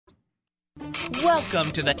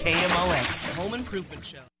Welcome to the KMOX Home Improvement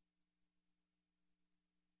Show.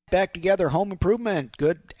 Back together, home improvement.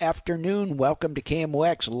 Good afternoon. Welcome to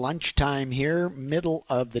KMOX lunchtime here, middle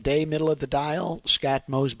of the day, middle of the dial. Scott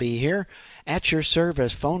Mosby here at your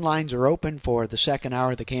service. Phone lines are open for the second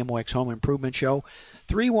hour of the KMOX Home Improvement Show.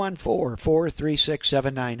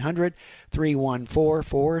 314-436-7900,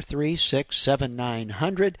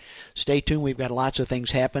 314-436-7900. Stay tuned. We've got lots of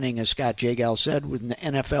things happening, as Scott Jagal said, with the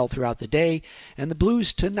NFL throughout the day. And the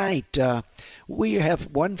Blues tonight, we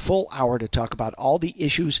have one full hour to talk about all the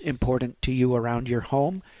issues important to you around your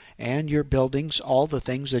home and your buildings, all the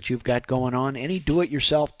things that you've got going on, any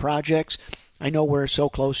do-it-yourself projects. I know we're so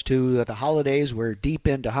close to the holidays. We're deep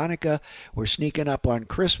into Hanukkah. We're sneaking up on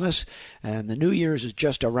Christmas. And the New Year's is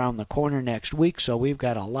just around the corner next week, so we've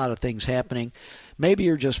got a lot of things happening. Maybe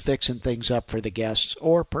you're just fixing things up for the guests,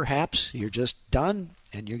 or perhaps you're just done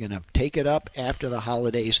and you're going to take it up after the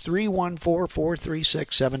holidays.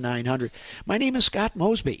 314-436-7900. My name is Scott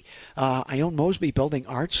Mosby. I own Mosby Building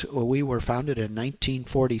Arts. We were founded in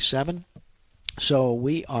 1947. So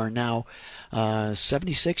we are now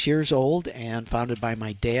 76 years old and founded by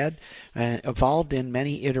my dad, evolved in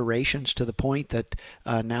many iterations to the point that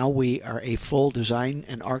now we are a full design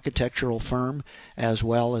and architectural firm as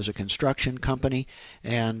well as a construction company.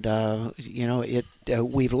 And,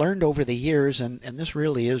 we've learned over the years, and this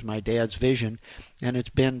really is my dad's vision, and it's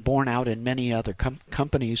been borne out in many other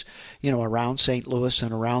companies, around St. Louis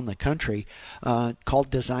and around the country, called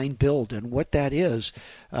Design Build. And what that is,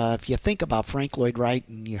 if you think about Frank Lloyd Wright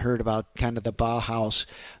and you heard about kind of the Bauhaus,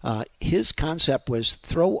 his concept was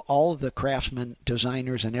throw all of the craftsmen,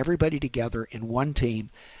 designers, and everybody together in one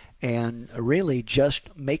team and really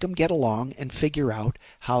just make them get along and figure out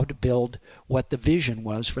how to build what the vision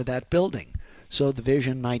was for that building. So the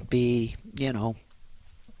vision might be,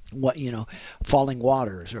 falling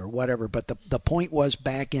waters or whatever. But the point was,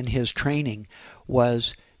 back in his training,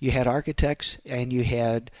 was you had architects and you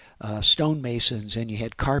had stonemasons and you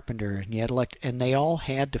had carpenter and you had and they all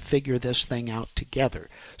had to figure this thing out together.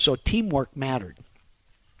 So teamwork mattered.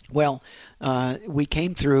 Well, we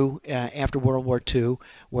came through after World War II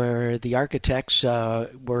where the architects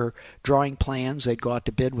were drawing plans. They'd go out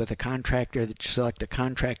to bid with a contractor. They'd select a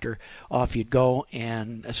contractor. Off you'd go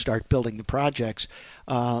and start building the projects.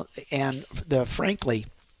 Frankly,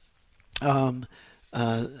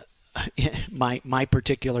 my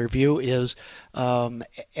particular view is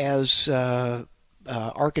as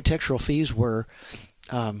architectural fees were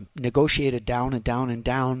negotiated down and down and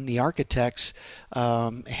down, the architects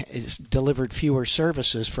delivered fewer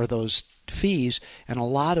services for those fees, and a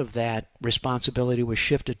lot of that responsibility was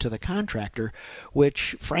shifted to the contractor,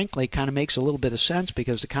 which frankly kind of makes a little bit of sense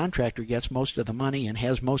because the contractor gets most of the money and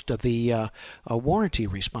has most of the warranty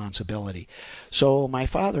responsibility. So my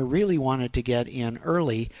father really wanted to get in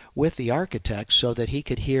early with the architects so that he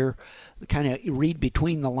could kind of read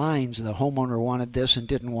between the lines. The homeowner wanted this and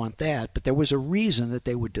didn't want that, but there was a reason that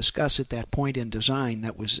they would discuss at that point in design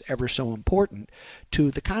that was ever so important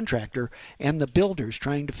to the contractor and the builders,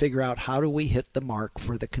 trying to figure out how do we hit the mark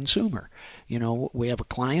for the consumer. We have a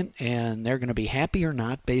client and they're going to be happy or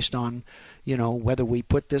not based on whether we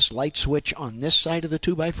put this light switch on this side of the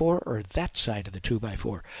 2x4 or that side of the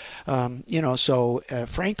 2x4.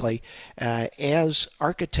 Frankly, as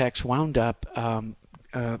architects wound up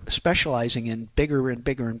specializing in bigger and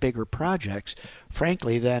bigger and bigger projects,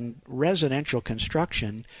 frankly, then residential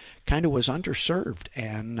construction kind of was underserved.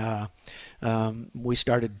 And we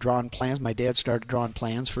started drawing plans. My dad started drawing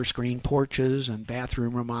plans for screen porches and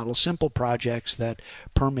bathroom remodels, simple projects that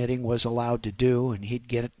permitting was allowed to do, and he'd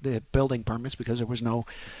get the building permits because there was no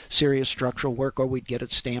serious structural work, or we'd get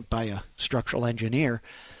it stamped by a structural engineer.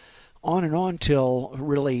 On and on till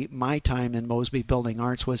really my time in Mosby Building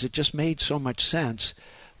Arts was it just made so much sense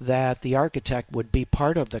that the architect would be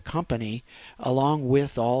part of the company along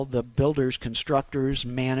with all the builders, constructors,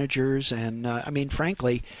 managers, and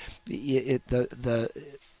frankly, if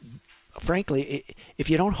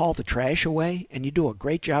you don't haul the trash away and you do a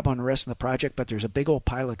great job on the rest of the project, but there's a big old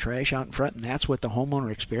pile of trash out in front, and that's what the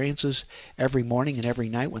homeowner experiences every morning and every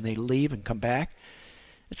night when they leave and come back,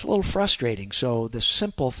 it's a little frustrating. So the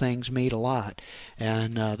simple things mean a lot,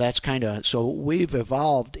 and that's kind of, so we've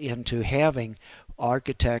evolved into having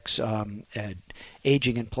architects,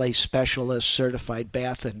 aging in place specialists, certified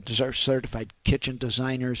bath and certified kitchen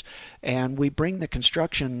designers, and we bring the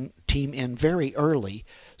construction team in very early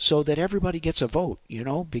so that everybody gets a vote,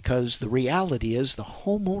 because the reality is the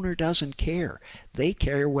homeowner doesn't care. They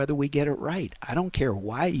care whether we get it right. I don't care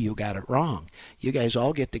why you got it wrong. You guys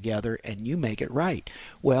all get together and you make it right.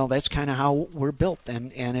 Well, that's kind of how we're built,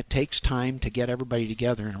 and it takes time to get everybody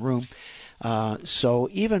together in a room. So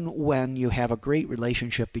even when you have a great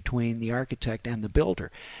relationship between the architect and the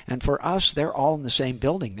builder, and for us, they're all in the same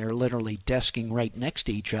building. They're literally desking right next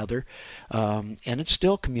to each other, and it's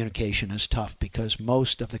still communication is tough because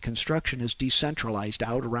most of the construction is decentralized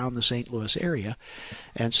out around the St. Louis area,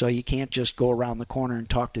 and so you can't just go around the corner and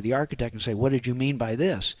talk to the architect and say, what did you mean by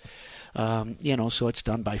this? So it's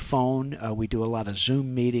done by phone. We do a lot of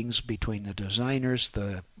Zoom meetings between the designers,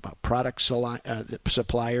 the product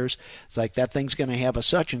suppliers. It's like, that thing's going to have a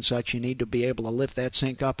such and such. You need to be able to lift that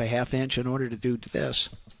sink up a half inch in order to do this.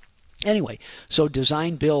 Anyway, so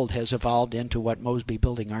design build has evolved into what Mosby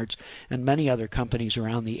Building Arts and many other companies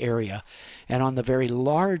around the area. And on the very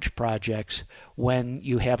large projects, when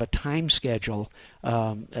you have a time schedule,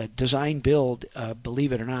 design build,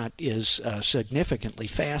 believe it or not, is significantly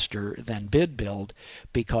faster than bid build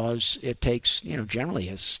because it takes, generally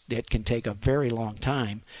it can take a very long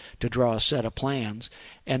time to draw a set of plans.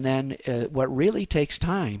 And then what really takes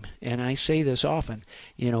time, and I say this often,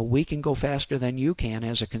 we can go faster than you can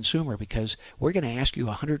as a consumer because we're going to ask you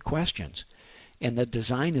 100 questions. And the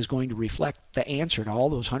design is going to reflect the answer to all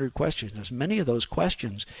those 100 questions. As many of those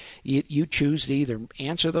questions, you choose to either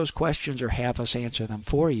answer those questions or have us answer them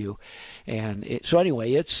for you. And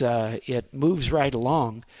it moves right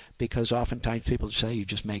along because oftentimes people say, you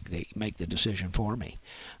just make the decision for me.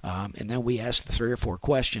 And then we ask the 3 or 4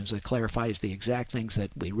 questions that clarifies the exact things that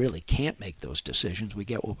we really can't make those decisions. We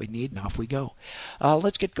get what we need and off we go.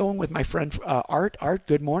 Let's get going with my friend Art. Art,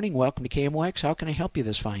 good morning. Welcome to KMOX. How can I help you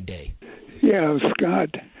this fine day? Yeah,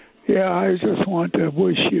 Scott. Yeah, I just want to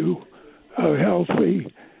wish you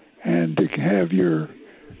healthy and to have your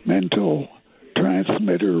mental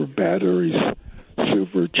transmitter batteries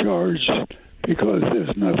supercharged because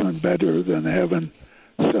there's nothing better than having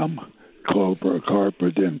some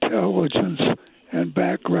corporate intelligence and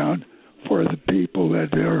background for the people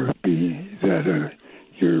that are being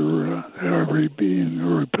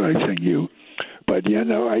replacing you. But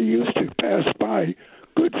I used to pass by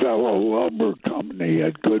Goodfellow Lumber Company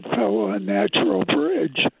at Goodfellow and Natural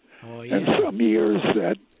Bridge. Oh, yeah. And some years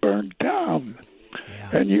that burned down.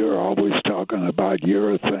 Yeah. And you're always talking about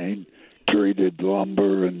urethane treated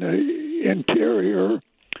lumber in the interior.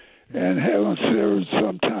 And haven't served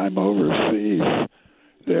some time overseas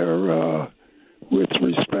there with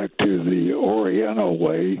respect to the Oriental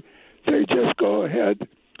way. They just go ahead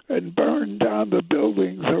and burn down the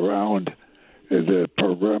buildings around the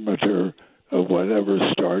perimeter of whatever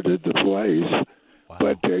started the place. Wow.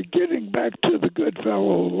 But getting back to the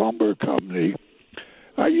Goodfellow Lumber Company,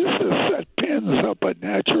 I used to set pins up at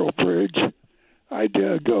Natural Bridge. I'd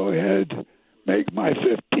go ahead, make my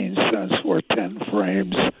 15 cents for 10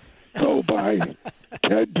 frames, go by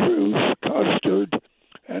Ted Drew's Custard,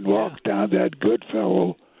 and walk down that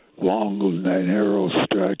Goodfellow long and narrow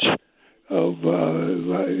stretch of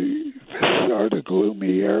sort of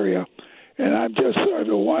gloomy area. And I'm just sort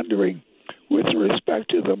of wondering, with respect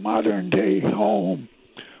to the modern-day home,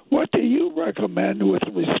 what do you recommend with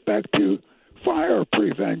respect to fire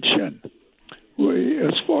prevention?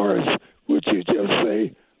 As far as, would you just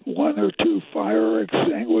say 1 or 2 fire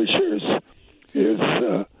extinguishers is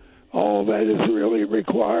all that is really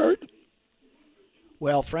required?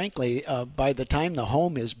 Well, frankly, by the time the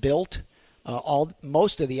home is built,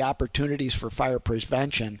 most of the opportunities for fire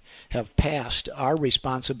prevention have passed. Our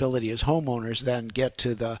responsibility as homeowners then get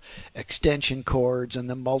to the extension cords and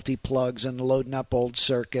the multi-plugs and loading up old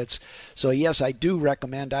circuits. So yes, I do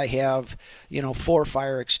recommend I have 4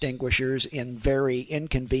 fire extinguishers in very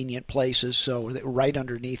inconvenient places. So right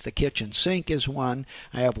underneath the kitchen sink is one.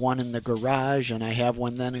 I have one in the garage, and I have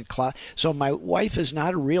one then in closet. So my wife is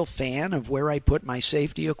not a real fan of where I put my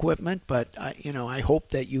safety equipment, but I hope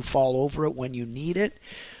that you fall over it when you need it.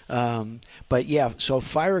 But yeah, so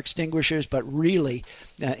fire extinguishers, but really,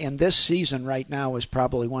 and this season right now is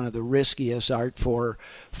probably one of the riskiest Art for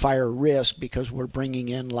fire risk because we're bringing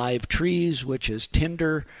in live trees, which is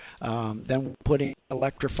tinder, then putting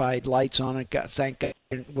electrified lights on it. Thank God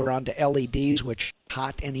we're on to LEDs, which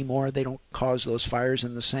aren't hot anymore. They don't cause those fires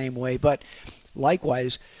in the same way. But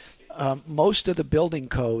likewise, most of the building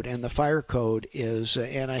code and the fire code is,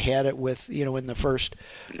 and I had it with, in the first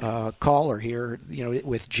caller here,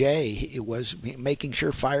 with Jay, it was making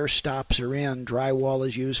sure fire stops are in, drywall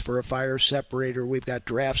is used for a fire separator, we've got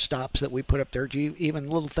draft stops that we put up there, even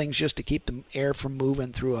little things just to keep the air from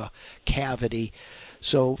moving through a cavity.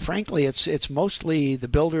 So frankly, it's mostly the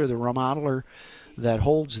builder, the remodeler, that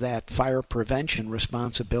holds that fire prevention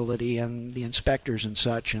responsibility, and the inspectors and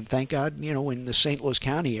such. And thank God, in the St. Louis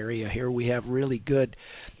County area here, we have really good,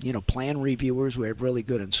 plan reviewers. We have really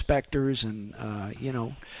good inspectors, and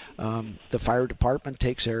the fire department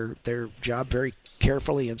takes their job very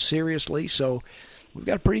carefully and seriously. So we've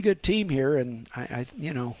got a pretty good team here, and I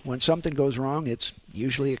when something goes wrong, it's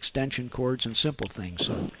usually extension cords and simple things.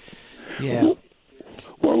 So, yeah.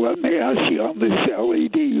 Well, let me ask you on these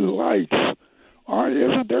LED lights.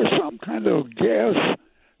 Isn't there some kind of gas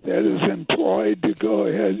that is employed to go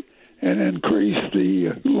ahead and increase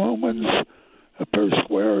the lumens per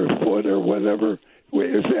square foot or whatever?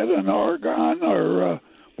 Is that an argon, or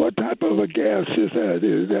what type of a gas is that?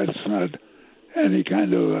 That's not any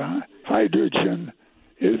kind of hydrogen.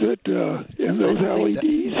 Is it in those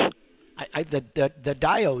LEDs? The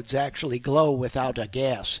diodes actually glow without a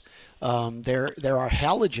gas. There are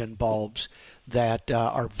halogen bulbs that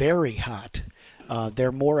are very hot.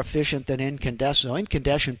 They're more efficient than incandescent. So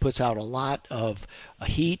incandescent puts out a lot of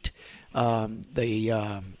heat.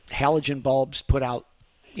 The halogen bulbs put out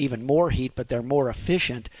even more heat, but they're more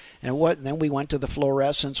efficient. And then we went to the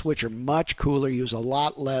fluorescents, which are much cooler, use a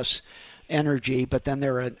lot less energy, but then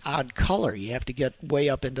they're an odd color. You have to get way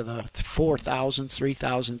up into the 4,000,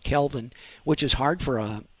 3,000 Kelvin, which is hard for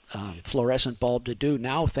a fluorescent bulb to do.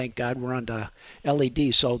 Now, thank God, we're on to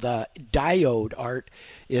LED. So the diode art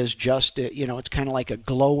is just, it's kind of like a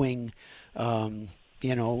glowing, resistor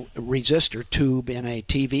tube in a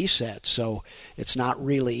TV set. So it's not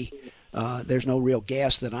really, there's no real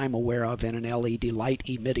gas that I'm aware of in an LED light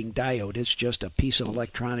emitting diode. It's just a piece of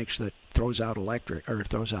electronics that throws out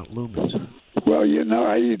throws out lumens. Well,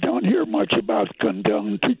 I don't hear much about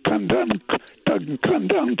conductance.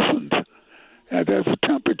 That's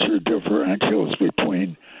temperature differentials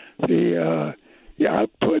between the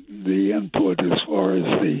output and the input as far as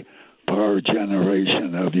the power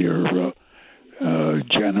generation of your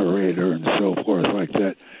generator and so forth like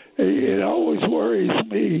that. It always worries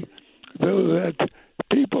me, though, that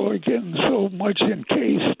people are getting so much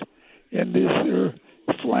encased in this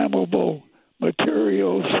flammable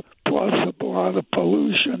materials, plus a lot of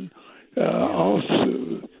pollution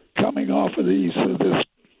also coming off of this,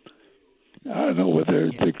 I don't know whether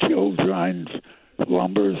it's the kiln-dried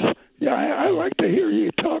lumbers. Yeah, I like to hear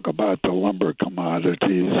you talk about the lumber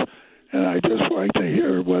commodities, and I just like to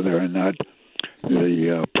hear whether or not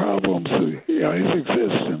the problems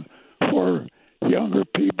exist for younger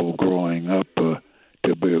people growing up to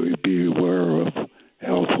be aware of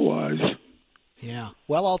health-wise. Yeah.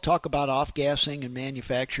 Well, I'll talk about off-gassing and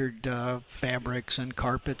manufactured fabrics and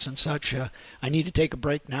carpets and such. I need to take a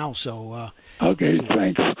break now, so... okay,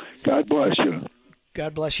 anyway. Thanks. God bless you.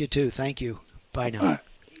 God bless you, too. Thank you. Bye now. Bye.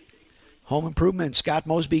 Home Improvement, Scott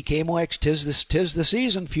Mosby, KMOX. Tis the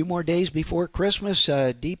season. A few more days before Christmas,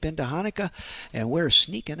 deep into Hanukkah, and we're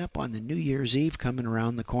sneaking up on the New Year's Eve coming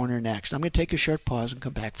around the corner next. I'm going to take a short pause and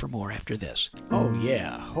come back for more after this. Oh,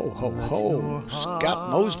 yeah. Ho, ho, ho.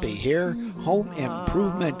 Scott Mosby here. Home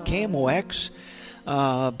Improvement, KMOX.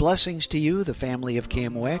 Blessings to you, the family of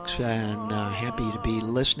KMOX, and happy to be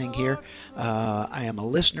listening here. I am a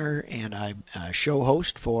listener and I'm a show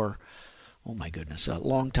host for, oh my goodness, a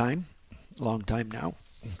long time now,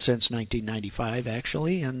 since 1995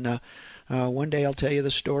 actually, and one day I'll tell you the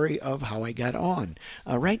story of how I got on.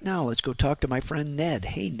 Right now, let's go talk to my friend Ned.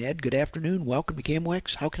 Hey Ned, good afternoon. Welcome to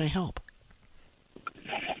KMOX. How can I help?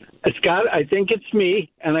 Scott, I think it's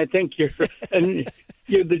me, and I think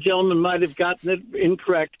the gentleman might have gotten it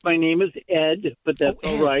incorrect. My name is Ed, but that's Ed.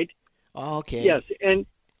 all right. Okay. Yes, and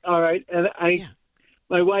all right, and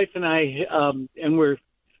my wife and I, and we're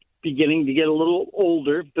beginning to get a little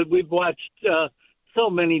older, but we've watched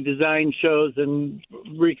so many design shows and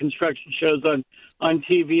reconstruction shows on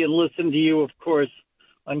TV, and listened to you, of course,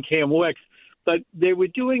 on KMOX. But they were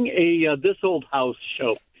doing a This Old House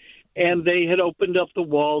show, and they had opened up the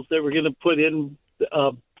walls. They were going to put in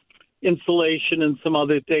insulation and some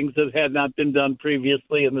other things that had not been done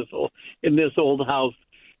previously in this old house.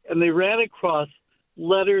 And they ran across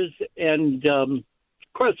letters and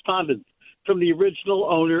correspondence from the original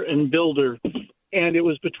owner and builder, and it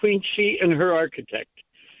was between she and her architect.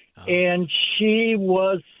 Oh. And she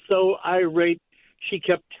was so irate. She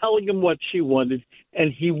kept telling him what she wanted,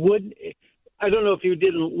 and he wouldn't. I don't know if he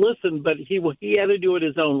didn't listen, but he had to do it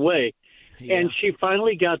his own way. Yeah. And she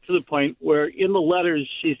finally got to the point where in the letters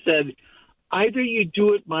she said, either you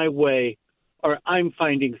do it my way or I'm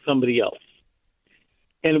finding somebody else.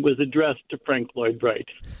 And it was addressed to Frank Lloyd Wright.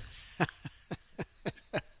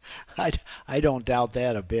 I don't doubt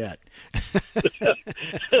that a bit.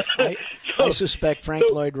 I suspect Frank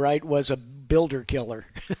Lloyd Wright was a builder killer.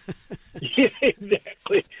 Yeah,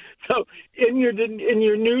 exactly. So in your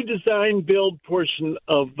new design build portion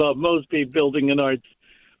of Mosby Building and Arts,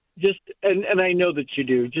 and I know that you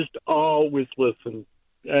do, just always listen.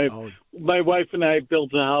 My wife and I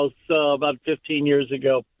built a house about 15 years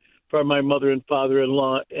ago for my mother and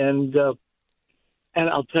father-in-law, and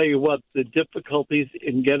I'll tell you what, the difficulties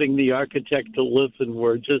in getting the architect to listen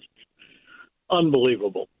were just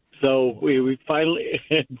unbelievable. So we finally,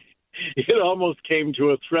 it almost came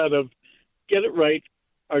to a threat of get it right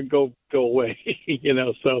or go away,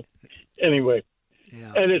 So anyway,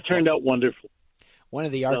 and it turned out wonderful. One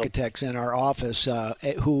of the architects in our office,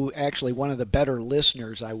 who actually one of the better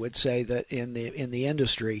listeners, I would say, that in the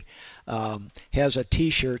industry, has a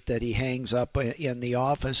T-shirt that he hangs up in the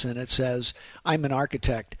office, and it says, "I'm an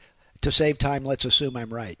architect. To save time, let's assume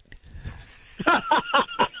I'm right."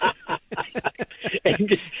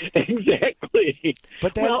 Exactly.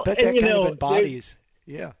 But that kind of embodies,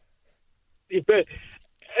 yeah.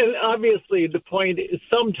 And obviously,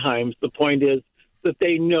 sometimes the point is that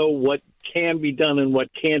they know what can be done and what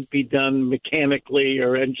can't be done mechanically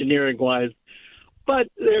or engineering-wise. But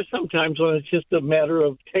there's sometimes when it's just a matter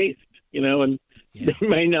of taste, and they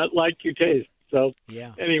may not like your taste. So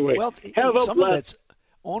anyway, well, some of it's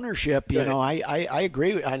ownership. I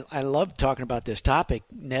agree. I love talking about this topic,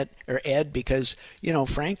 Ed, because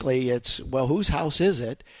frankly, it's whose house is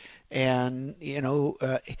it? And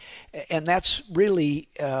and that's really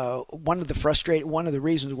one of the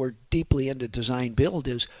reasons we're deeply into design build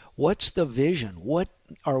is what's the vision? What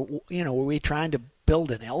are we trying to build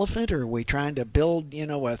an elephant, or are we trying to build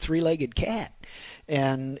a three-legged cat?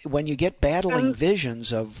 And when you get battling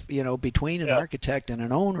visions of between an architect and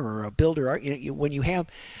an owner or a builder, when you have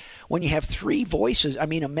three voices, I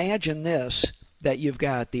mean, imagine this. That you've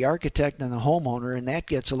got the architect and the homeowner, and that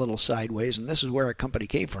gets a little sideways, and this is where our company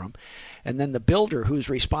came from. And then the builder, who's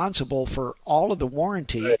responsible for all of the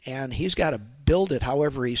warranty, and he's got to build it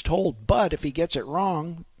however he's told. But if he gets it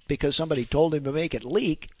wrong because somebody told him to make it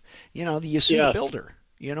leak, you sue the builder.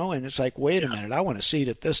 And it's like, wait a minute, I want a seat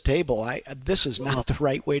at this table. This is not the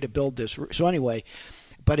right way to build this. So anyway,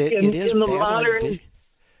 but it is in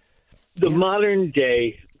the modern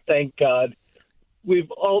day, thank God,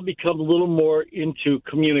 we've all become a little more into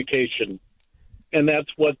communication, and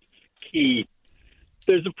that's what's key.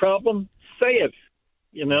 There's a problem, say it.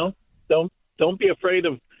 Don't be afraid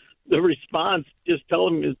of the response. Just tell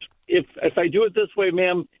them if I do it this way,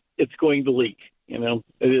 ma'am, it's going to leak. It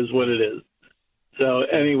is what it is. So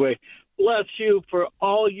anyway, bless you for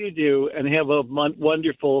all you do, and have a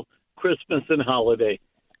wonderful Christmas and holiday.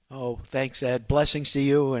 Oh, thanks, Ed. Blessings to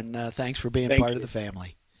you, and thanks for being part of the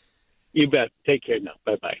family. You bet. Take care now.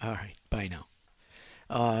 Bye-bye. All right. Bye now.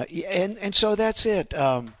 And so that's it.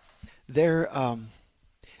 And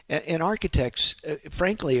architects,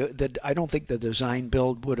 frankly, I don't think the design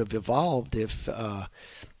build would have evolved if the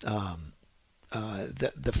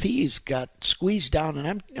fees got squeezed down.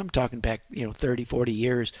 And I'm talking back 30, 40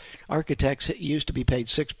 years. Architects used to be paid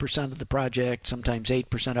 6% of the project, sometimes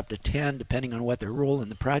 8%, up to 10%, depending on what their role in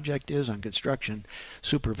the project is on construction,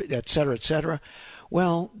 et cetera, et cetera.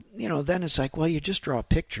 Well, then it's like, you just draw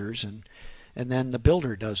pictures and then the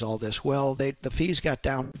builder does all this. Well, the fees got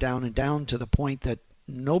down to the point that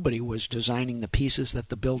nobody was designing the pieces that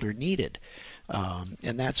the builder needed.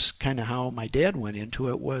 And that's kind of how my dad went into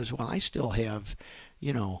it was, I still have,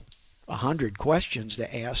 100 questions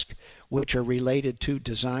to ask, which are related to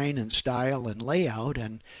design and style and layout.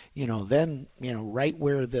 And, then, right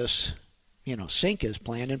where this sink is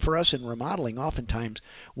planned. And for us in remodeling, oftentimes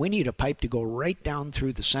we need a pipe to go right down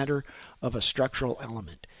through the center of a structural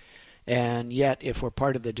element. And yet, if we're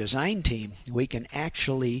part of the design team, we can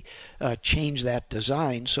actually change that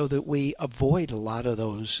design so that we avoid a lot of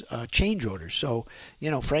those change orders. So,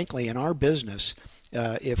 frankly, in our business,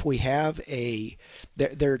 if we have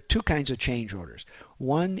there are two kinds of change orders.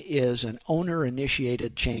 One is an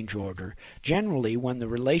owner-initiated change order. Generally, when the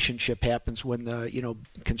relationship happens, when the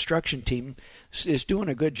construction team is doing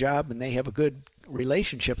a good job and they have a good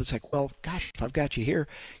relationship, it's like, well, gosh, if I've got you here,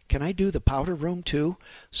 can I do the powder room too?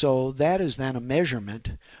 So that is then a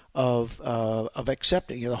measurement of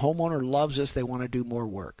accepting. The homeowner loves us; they want to do more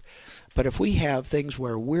work. But if we have things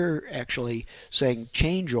where we're actually saying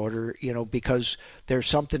change order, because there's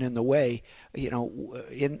something in the way,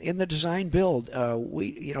 in the design build,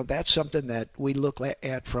 that's something that we look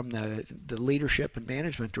at from the leadership and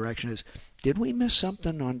management direction is, did we miss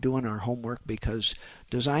something on doing our homework? Because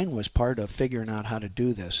design was part of figuring out how to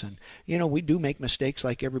do this. And, we do make mistakes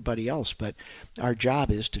like everybody else, but our job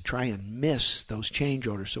is to try and miss those change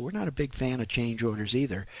orders. So we're not a big fan of change orders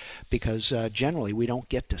either, because generally we don't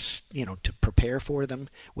get to, to prepare for them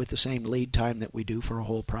with the same lead time that we do for a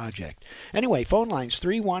whole project. Anyway, phone lines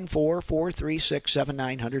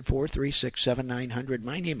 314-436-7900, 436-7900.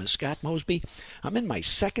 My name is Scott Mosby. I'm in my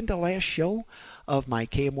second to last show of my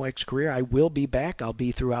KMOX career. I will be back. I'll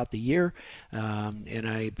be throughout the year, and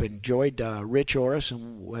I've enjoyed Rich Orris,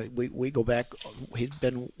 and we go back.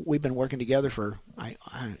 We've been working together for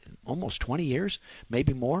almost 20 years,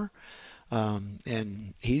 maybe more.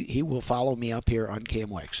 And he will follow me up here on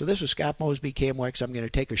KMOX. So this is Scott Mosby, KMOX. I'm going to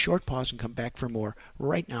take a short pause and come back for more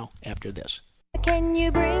right now after this. Can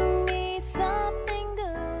you bring me something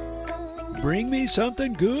good? Bring me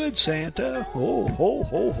something good, Santa. Ho, ho,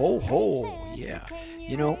 ho, ho, ho. Yeah.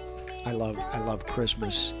 I love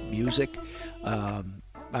Christmas music. I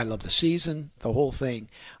love the season, the whole thing.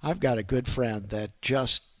 I've got a good friend that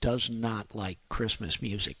just does not like Christmas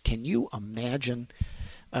music. Can you imagine?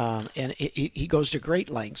 And he goes to great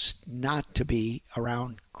lengths not to be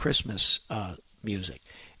around Christmas music.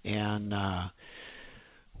 And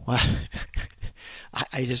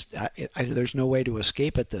there's no way to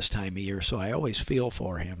escape it this time of year, so I always feel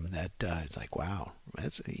for him that it's like, wow,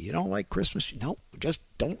 you don't like Christmas? No, just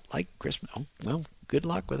don't like Christmas. Oh, well, good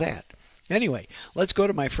luck with that. Anyway, let's go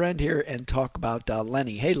to my friend here and talk about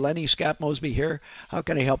Lenny. Hey, Lenny, Scott Mosby here. How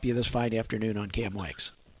can I help you this fine afternoon on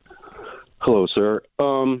KMOX? Hello, sir.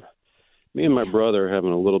 Me and my brother are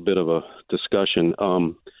having a little bit of a discussion.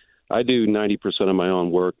 I do 90% of my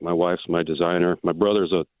own work. My wife's my designer. My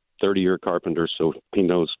brother's a 30-year carpenter, so he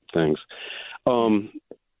knows things.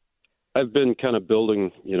 I've been kind of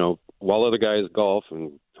building, while other guys golf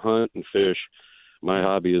and hunt and fish, my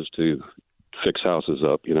hobby is to fix houses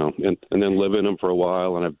up, and then live in them for a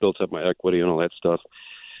while, and I've built up my equity and all that stuff.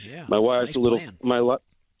 Yeah, my wife's nice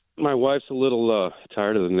my wife's a little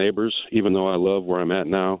tired of the neighbors, even though I love where I'm at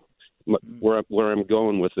now. Where I'm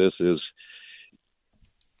going with this is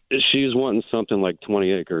she's wanting something like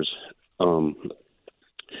 20 acres, and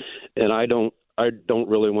I don't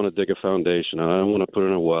really want to dig a foundation. I don't want to put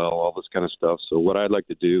in a well, all this kind of stuff. So what I'd like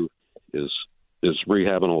to do is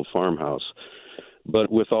rehab an old farmhouse.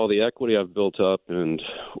 But with all the equity I've built up and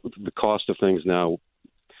the cost of things now,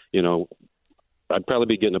 I'd probably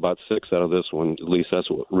be getting about 6 out of this one. At least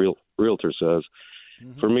that's what realtor says.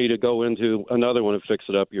 Mm-hmm. For me to go into another one and fix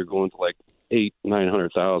it up, you're going to like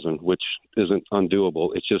 $800,000-900,000, which isn't undoable.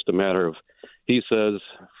 It's just a matter of, he says,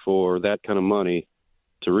 for that kind of money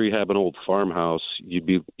to rehab an old farmhouse, you'd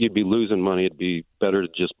be losing money. It'd be better to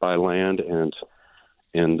just buy land and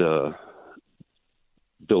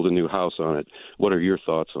build a new house on it. What are your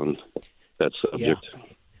thoughts on that subject? Yeah.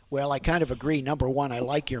 Well, I kind of agree. Number one, I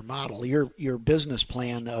like your model. Your business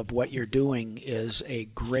plan of what you're doing is a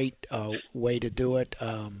great way to do it.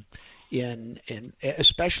 In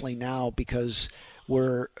especially now because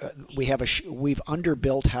we've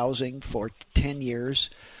underbuilt housing for 10 years.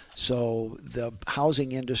 So the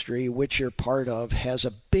housing industry, which you're part of, has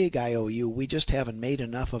a big IOU. We just haven't made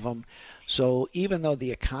enough of them. So even though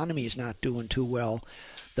the economy is not doing too well,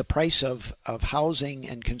 the price of housing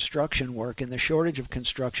and construction work and the shortage of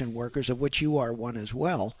construction workers, of which you are one as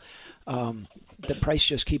well, the price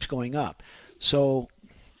just keeps going up. So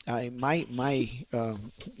my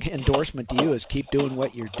endorsement to you is keep doing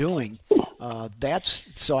what you're doing.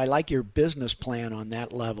 So I like your business plan on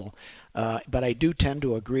that level. But I do tend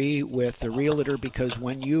to agree with the realtor because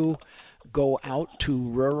when you go out to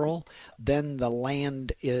rural, then the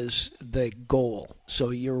land is the goal.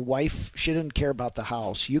 So your wife, she didn't care about the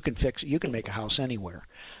house. You can make a house anywhere.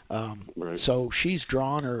 Right. So she's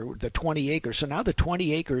drawn her the 20 acres. So now the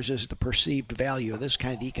 20 acres is the perceived value. This is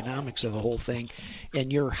kind of the economics of the whole thing.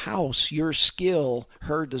 And your house, your skill,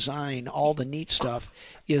 her design, all the neat stuff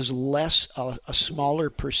is less a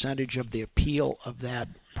smaller percentage of the appeal of that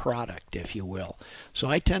product, if you will. So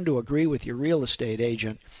I tend to agree with your real estate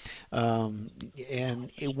agent. And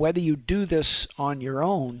whether you do this on your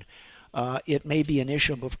own, it may be an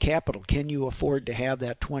issue of capital. Can you afford to have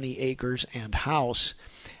that 20 acres and house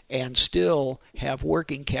and still have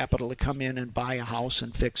working capital to come in and buy a house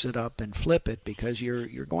and fix it up and flip it? Because you're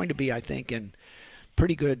going to be, I think, in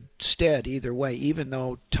pretty good stead either way, even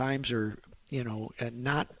though times are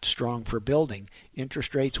not strong for building.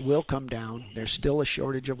 Interest rates will come down. There's still a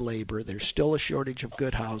shortage of labor. There's still a shortage of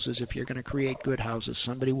good houses. If you're going to create good houses,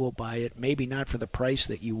 somebody will buy it, maybe not for the price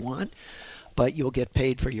that you want, but you'll get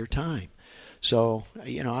paid for your time. So,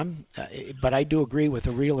 but I do agree with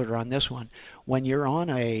the realtor on this one. When you're on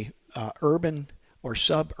a urban or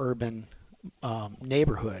suburban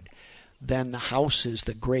neighborhood, then the house is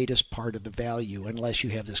the greatest part of the value, unless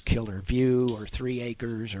you have this killer view or 3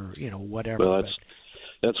 acres or whatever. Well,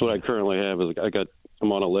 that's what I currently have.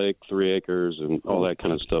 I'm on a lake, 3 acres, and all that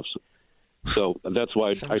kind of stuff. So that's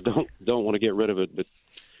why I don't want to get rid of it. But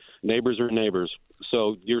neighbors are neighbors.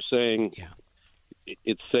 So you're saying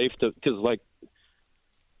it's safe to, because like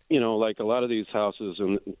a lot of these houses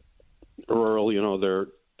in rural,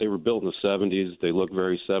 they were built in the 70s. They look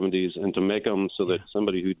very 70s, and to make them so that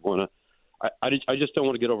somebody who'd want to, I just don't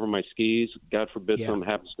want to get over my skis. God forbid something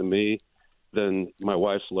happens to me, then my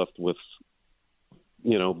wife's left with,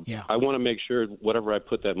 I want to make sure whatever I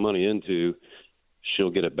put that money into,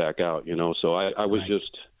 she'll get it back out, So I was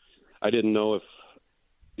I didn't know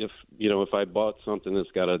if I bought something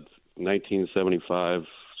that's got a 1975,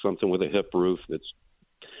 something with a hip roof that's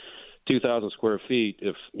 2,000 square feet,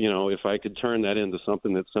 if I could turn that into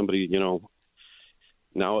something that somebody, now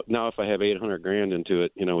if I have $800,000 into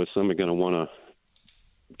it, is somebody going to want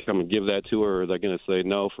to come and give that to her, or are they going to say,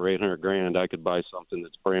 no, for $800,000 I could buy something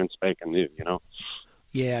that's brand spanking new,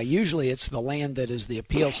 Yeah, usually it's the land that is the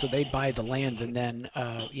appeal, so they buy the land, and then,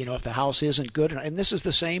 if the house isn't good, and this is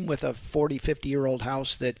the same with a 40, 50-year-old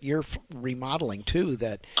house that you're remodeling too,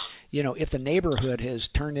 that, if the neighborhood has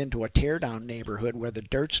turned into a tear-down neighborhood where the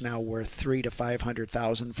dirt's now worth $300,000 to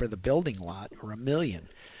 $500,000 for the building lot, or $1 million,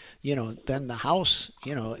 then the house,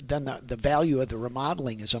 then the value of the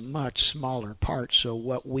remodeling is a much smaller part, so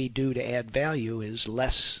what we do to add value is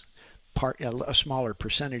a smaller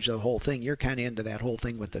percentage of the whole thing. You're kind of into that whole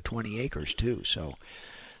thing with the 20 acres too. So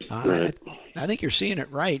I think you're seeing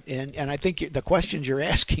it right. And I think the questions you're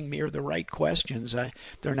asking me are the right questions.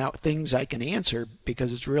 They're not things I can answer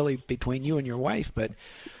because it's really between you and your wife. But,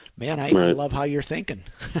 man, I love how you're thinking.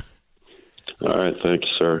 All right. Thank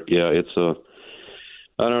you, sir. Yeah, it's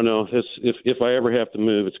I don't know. If I ever have to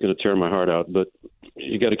move, it's going to tear my heart out. But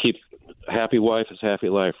you got to keep happy wife is happy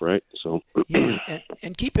life, right? So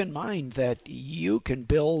and keep in mind that you can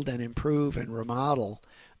build and improve and remodel,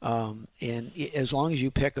 and as long as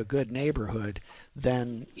you pick a good neighborhood,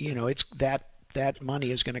 then it's that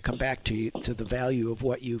money is going to come back to you, to the value of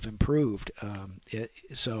what you've improved.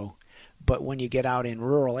 But when you get out in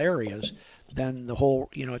rural areas, then the whole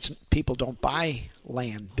it's people don't buy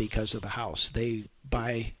land because of the house; they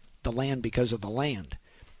buy the land because of the land.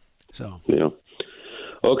 So yeah.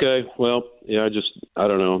 Okay, well, yeah, I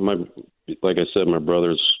don't know. Like I said, my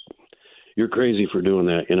brother's, you're crazy for doing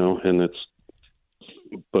that, and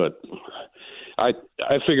but I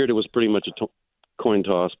figured it was pretty much a coin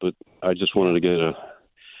toss, but I just wanted to get a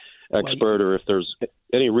expert, or if there's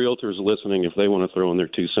any realtors listening, if they want to throw in their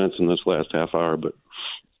 2 cents in this last half hour, but.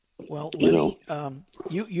 Well, Lenny,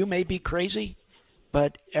 you may be crazy,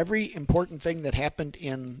 but every important thing that happened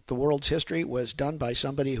in the world's history was done by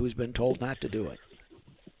somebody who's been told not to do it.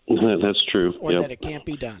 That's true. Or that it can't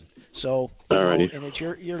be done. So, and it's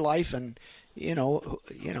your life, and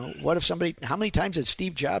what if somebody? How many times did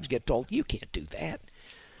Steve Jobs get told you can't do that?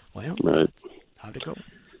 Well, how'd it go?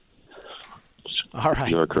 All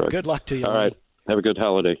right. You're correct. Good luck to you. All right. Have a good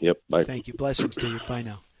holiday. Yep. Bye. Thank you. Blessings to you. Bye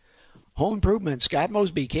now. Home Improvement, Scott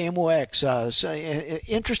Mosby, KMOX.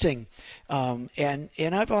 Interesting. And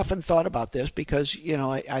I've often thought about this because,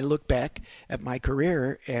 I look back at my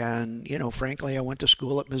career and, frankly, I went to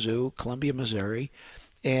school at Mizzou, Columbia, Missouri,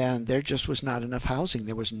 and there just was not enough housing.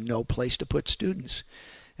 There was no place to put students.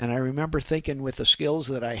 And I remember thinking with the skills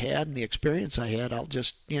that I had and the experience I had, I'll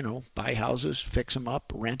just, buy houses, fix them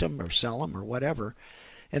up, rent them or sell them or whatever.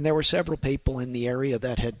 And there were several people in the area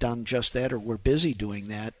that had done just that or were busy doing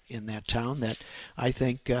that in that town that I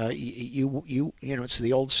think it's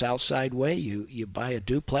the old South Side way. You buy a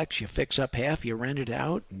duplex, you fix up half, you rent it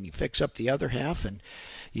out, and you fix up the other half, and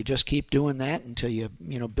you just keep doing that until you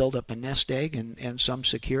build up a nest egg and some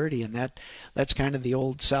security, and that's kind of the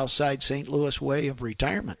old South Side St. Louis way of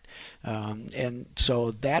retirement. And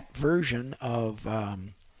so that version of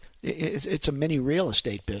it's a mini real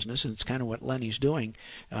estate business, and it's kind of what Lenny's doing.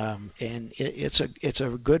 And it's a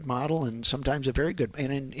good model, and sometimes a very good.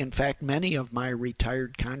 And in fact, many of my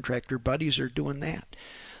retired contractor buddies are doing that.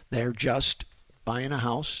 They're just buying a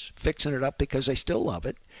house, fixing it up because they still love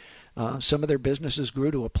it. Some of their businesses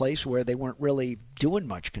grew to a place where they weren't really doing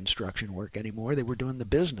much construction work anymore. They were doing the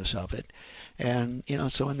business of it. And,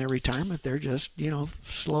 so in their retirement, they're just,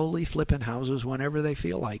 slowly flipping houses whenever they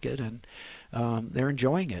feel like it. And they're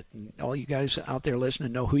enjoying it. And all you guys out there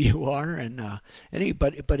listening know who you are. And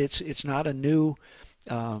but it's not a new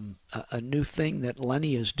thing that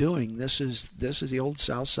Lenny is doing. This is the old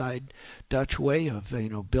South Side Dutch way of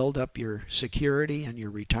build up your security and your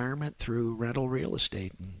retirement through rental real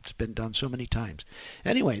estate, and it's been done so many times.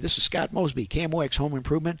 Anyway, this is Scott Mosby, KMOX Home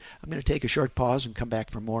Improvement. I'm going to take a short pause and come back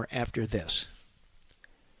for more after this.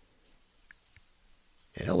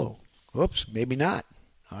 Hello. Whoops, maybe not.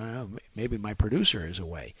 Maybe my producer is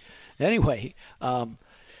away. Anyway,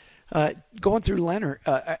 Going through Leonard,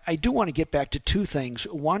 I do want to get back to two things.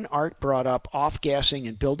 One, Art brought up off-gassing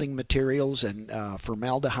and building materials and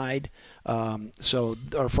formaldehyde.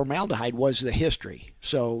 Formaldehyde was the history.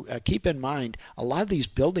 So keep in mind, a lot of these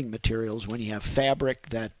building materials, when you have fabric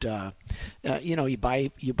that, you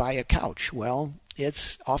buy a couch. Well,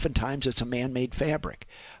 oftentimes it's a man-made fabric.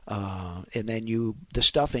 And then the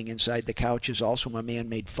stuffing inside the couch is also a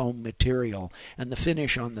man-made foam material, and the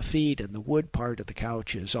finish on the feet and the wood part of the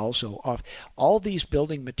couch is also off. All these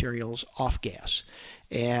building materials off gas.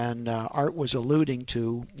 And Art was alluding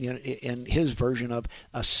to, in his version of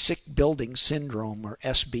a sick building syndrome, or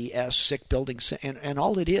SBS, sick building, and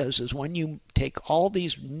all it is when you take all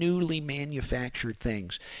these newly manufactured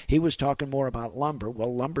things. He was talking more about lumber.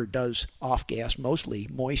 Well, lumber does off gas, mostly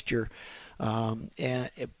moisture,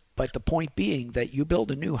 but the point being that you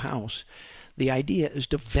build a new house, the idea is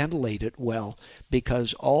to ventilate it well,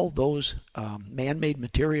 because all those man-made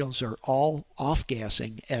materials are all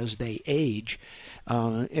off-gassing as they age.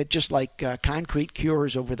 It just like concrete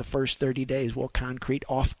cures over the first 30 days. Well, concrete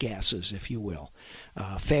off-gasses, if you will.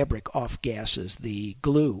 Fabric off-gasses, the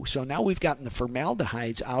glue. So now we've gotten the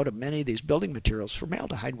formaldehydes out of many of these building materials.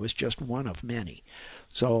 Formaldehyde was just one of many.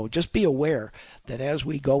 So just be aware that as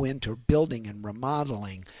we go into building and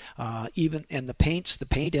remodeling, and the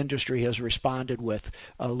paint industry has responded with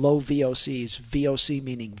low VOCs, VOC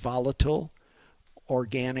meaning volatile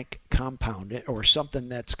organic compound, or something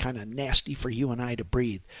that's kind of nasty for you and I to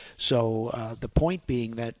breathe. So the point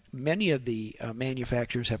being that many of the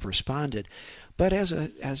manufacturers have responded. But as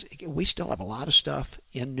we still have a lot of stuff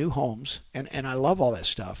in new homes, and I love all that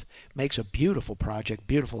stuff. Makes a beautiful project,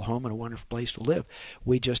 beautiful home, and a wonderful place to live.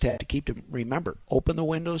 We just have to remember, open the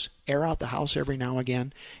windows, air out the house every now and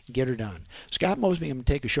again, get her done. Scott Mosby, I'm going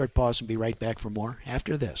to take a short pause and be right back for more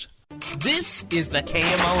after this. This is the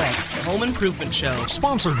KMOX Home Improvement Show.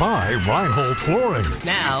 Sponsored by Reinhold Flooring.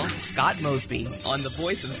 Now, Scott Mosby on the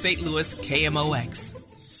voice of St. Louis KMOX.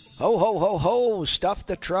 Ho, ho, ho, ho, stuff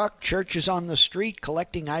the truck, churches on the street,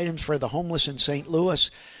 collecting items for the homeless in St. Louis.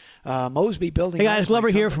 Mosby Building. Hey guys, Glover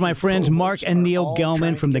here for my friends Mark and Neil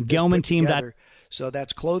Gelman from the Gelman team. So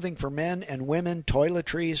that's clothing for men and women,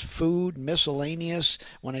 toiletries, food, miscellaneous.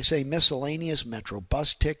 When I say miscellaneous, Metro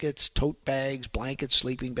bus tickets, tote bags, blankets,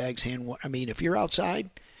 sleeping bags, if you're outside,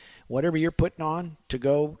 whatever you're putting on to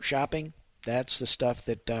go shopping, that's the stuff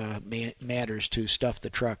that matters to stuff the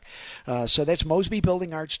truck. So that's Mosby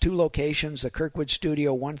Building Arts, 2 locations, the Kirkwood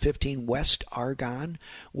Studio, 115 West Argonne,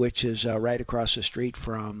 which is right across the street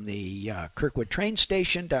from the Kirkwood train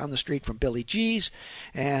station, down the street from Billy G's,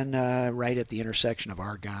 and right at the intersection of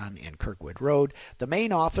Argonne and Kirkwood Road. The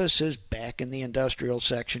main office is back in the industrial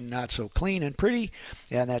section, not so clean and pretty,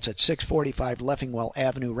 and that's at 645 Leffingwell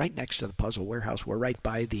Avenue, right next to the Puzzle Warehouse. We're right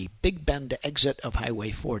by the Big Bend exit of Highway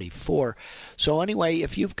 44. So anyway,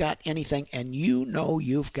 if you've got anything, and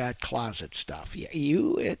you've got closet stuff,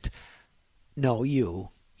 you know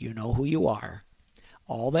who you are.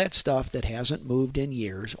 All that stuff that hasn't moved in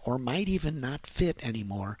years or might even not fit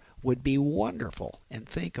anymore would be wonderful. And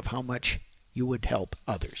think of how much you would help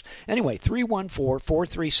others. Anyway,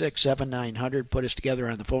 314-436-7900. Put us together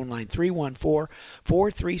on the phone line,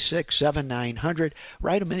 314-436-7900.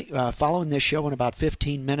 Right a minute, following this show in about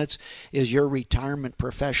 15 minutes is your retirement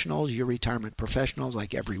professionals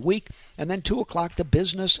like every week. And then 2 o'clock, the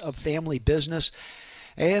business of family business.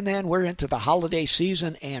 And then we're into the holiday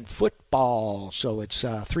season and football. So it's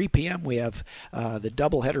 3 p.m. We have the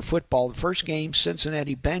doubleheader football. The first game,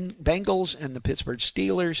 Cincinnati Bengals and the Pittsburgh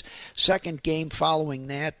Steelers. Second game following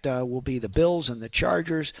that will be the Bills and the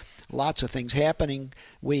Chargers. Lots of things happening.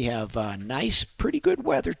 We have nice, pretty good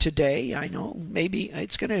weather today. I know maybe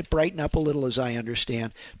it's going to brighten up a little, as I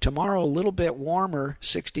understand. Tomorrow, a little bit warmer,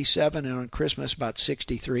 67, and on Christmas, about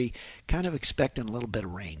 63. Kind of expecting a little bit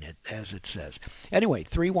of rain, as it says. Anyway,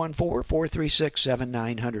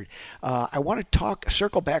 314-436-7900. I want to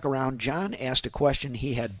circle back around. John asked a question.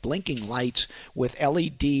 He had blinking lights with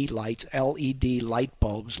LED lights, LED light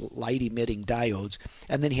bulbs, light-emitting diodes,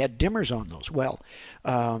 and then he had dimmers on those. Well,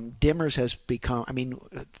 dimmers has become,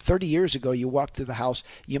 30 years ago, you walked through the house,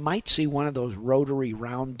 you might see one of those rotary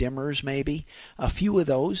round dimmers, maybe, a few of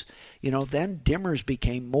those. Then dimmers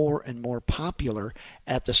became more and more popular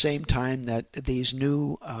at the same time that these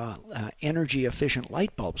new energy-efficient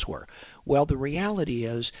light bulbs were. Well, the reality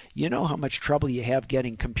is, you know how much trouble you have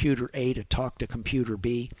getting computer A to talk to computer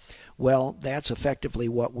B? Well, that's effectively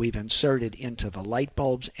what we've inserted into the light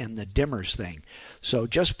bulbs and the dimmers thing. So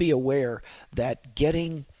just be aware that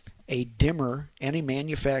getting a dimmer, any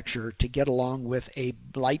manufacturer, to get along with a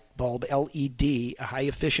light bulb LED, a high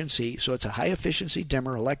efficiency. So it's a high efficiency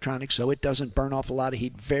dimmer, electronic, so it doesn't burn off a lot of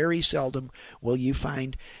heat. Very seldom will you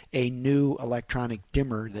find a new electronic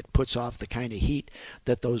dimmer that puts off the kind of heat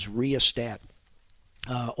that those rheostat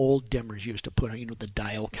old dimmers used to put on, the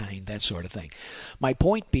dial kind, that sort of thing. My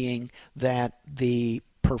point being that the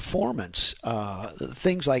performance,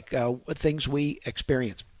 things like things we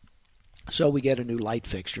experience. So we get a new light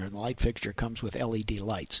fixture, and the light fixture comes with LED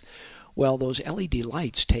lights. Well, those LED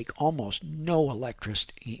lights take almost no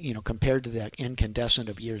electricity, compared to the incandescent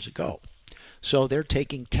of years ago. So they're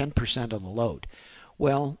taking 10% of the load.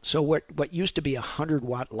 Well, so what used to be a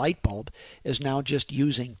 100-watt light bulb is now just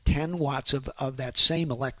using 10 watts of that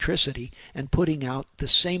same electricity and putting out the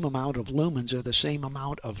same amount of lumens or the same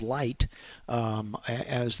amount of light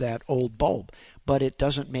as that old bulb. But it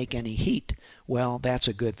doesn't make any heat. Well, that's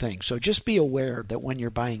a good thing. So just be aware that when you're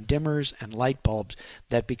buying dimmers and light bulbs,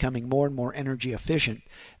 that becoming more and more energy efficient,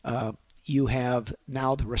 you have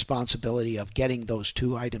now the responsibility of getting those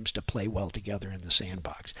two items to play well together in the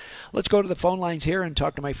sandbox. Let's go to the phone lines here and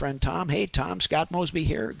talk to my friend Tom. Hey, Tom, Scott Mosby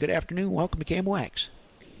here. Good afternoon. Welcome to KMOX.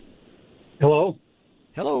 Hello.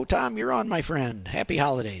 Hello, Tom. You're on, my friend. Happy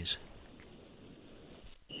holidays.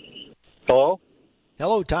 Hello.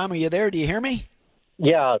 Hello, Tom. Are you there? Do you hear me?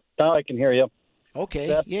 Yeah, now I can hear you.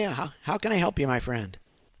 Okay. Yeah. How can I help you, my friend?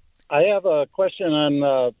 I have a question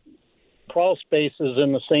on crawl spaces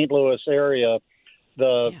in the St. Louis area.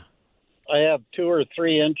 I have 2 or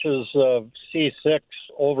 3 inches of C6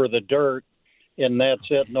 over the dirt, and that's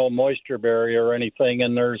it, no moisture barrier or anything,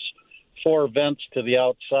 and there's 4 vents to the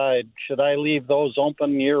outside. Should I leave those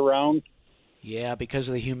open year-round? Yeah, because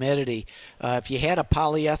of the humidity. If you had a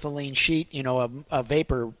polyethylene sheet, a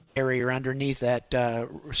vapor barrier underneath that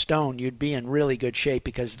stone, you'd be in really good shape,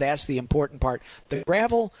 because that's the important part. The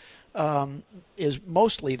gravel is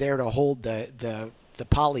mostly there to hold the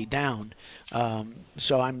poly down,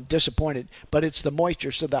 so I'm disappointed. But it's the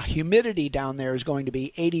moisture, so the humidity down there is going to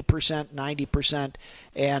be 80%, 90%,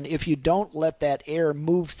 and if you don't let that air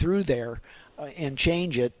move through there and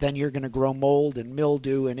change it, then you're going to grow mold and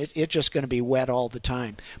mildew, and it's just going to be wet all the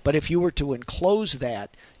time. But if you were to enclose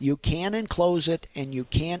that, you can enclose it and you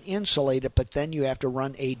can insulate it, but then you have to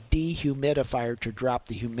run a dehumidifier to drop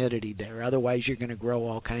the humidity there. Otherwise, you're going to grow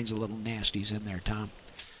all kinds of little nasties in there, Tom.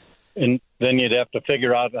 And then you'd have to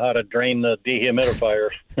figure out how to drain the dehumidifier.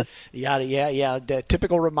 Yeah. The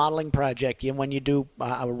typical remodeling project. When you do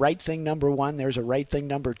a right thing number 1, there's a right thing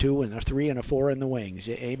number 2, and a 3 and a 4 in the wings.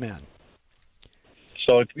 Amen.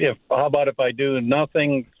 So how about if I do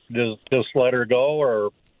nothing, just let her go, or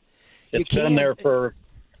it's been there for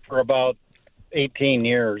about 18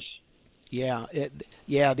 years. Yeah.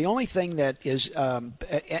 The only thing that is,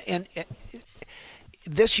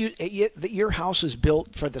 your house is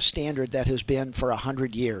built for the standard that has been for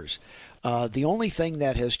 100 years. The only thing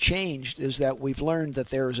that has changed is that we've learned that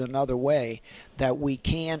there is another way that we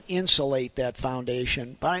can insulate that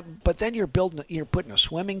foundation. But then you're putting a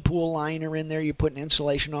swimming pool liner in there. You're putting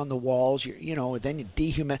insulation on the walls. Then you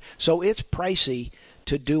dehumidify. So it's pricey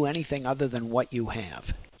to do anything other than what you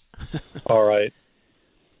have. All right.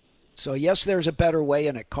 So yes, there's a better way,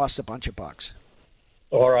 and it costs a bunch of bucks.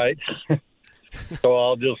 All right. So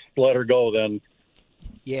I'll just let her go then.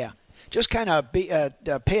 Yeah. Just kind of pay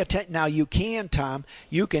attention. Now, you can, Tom,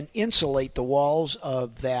 you can insulate the walls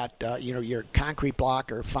of that, your concrete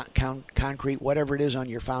block or concrete, whatever it is on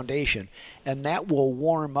your foundation, and that will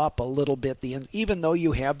warm up a little bit. Even though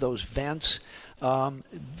you have those vents,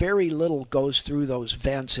 very little goes through those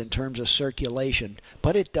vents in terms of circulation,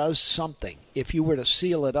 but it does something. If you were to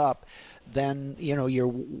seal it up, then your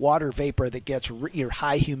water vapor that gets your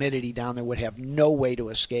high humidity down there would have no way to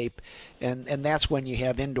escape, and that's when you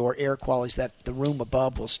have indoor air qualities that the room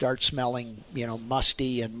above will start smelling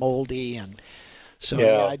musty and moldy, and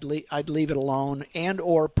so I'd leave it alone, and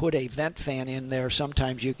or put a vent fan in there.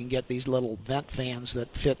 Sometimes you can get these little vent fans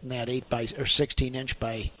that fit in that 16-inch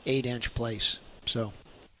by 8-inch place. So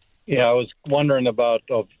yeah, I was wondering about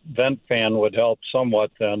a vent fan would help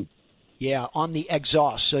somewhat then. Yeah, on the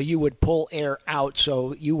exhaust. So you would pull air out.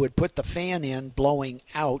 So you would put the fan in, blowing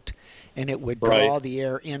out, and it would draw the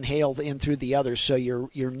air, inhaled in through the others. So you're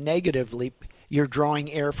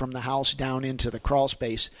drawing air from the house down into the crawl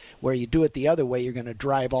space. Where you do it the other way, you're going to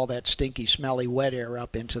drive all that stinky, smelly, wet air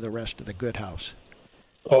up into the rest of the good house.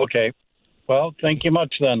 Okay. Well, thank you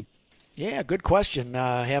much then. Yeah, good question.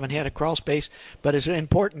 I haven't had a crawl space, but it's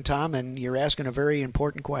important, Tom, and you're asking a very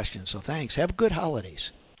important question. So thanks. Have good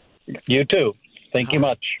holidays. You too. Thank you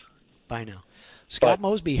much. Bye now. Scott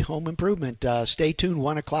Mosby, Home Improvement. Stay tuned.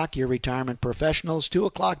 1 o'clock, your retirement professionals. 2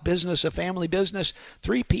 o'clock, business, a family business.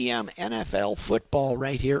 3 p.m., NFL football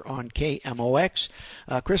right here on KMOX.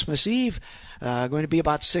 Christmas Eve, going to be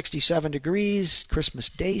about 67 degrees. Christmas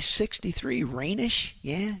Day, 63, rainish.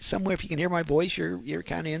 Yeah, somewhere, if you can hear my voice, you're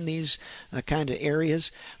kind of in these kind of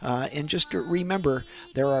areas. And just to remember,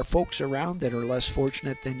 there are folks around that are less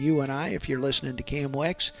fortunate than you and I. If you're listening to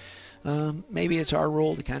KMOX, maybe it's our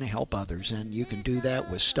role to kind of help others, and you can do that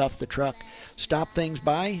with Stuff the Truck. Stop things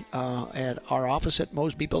by at our office at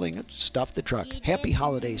Mosby Building. Stuff the Truck. Happy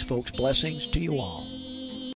holidays, folks. Blessings to you all.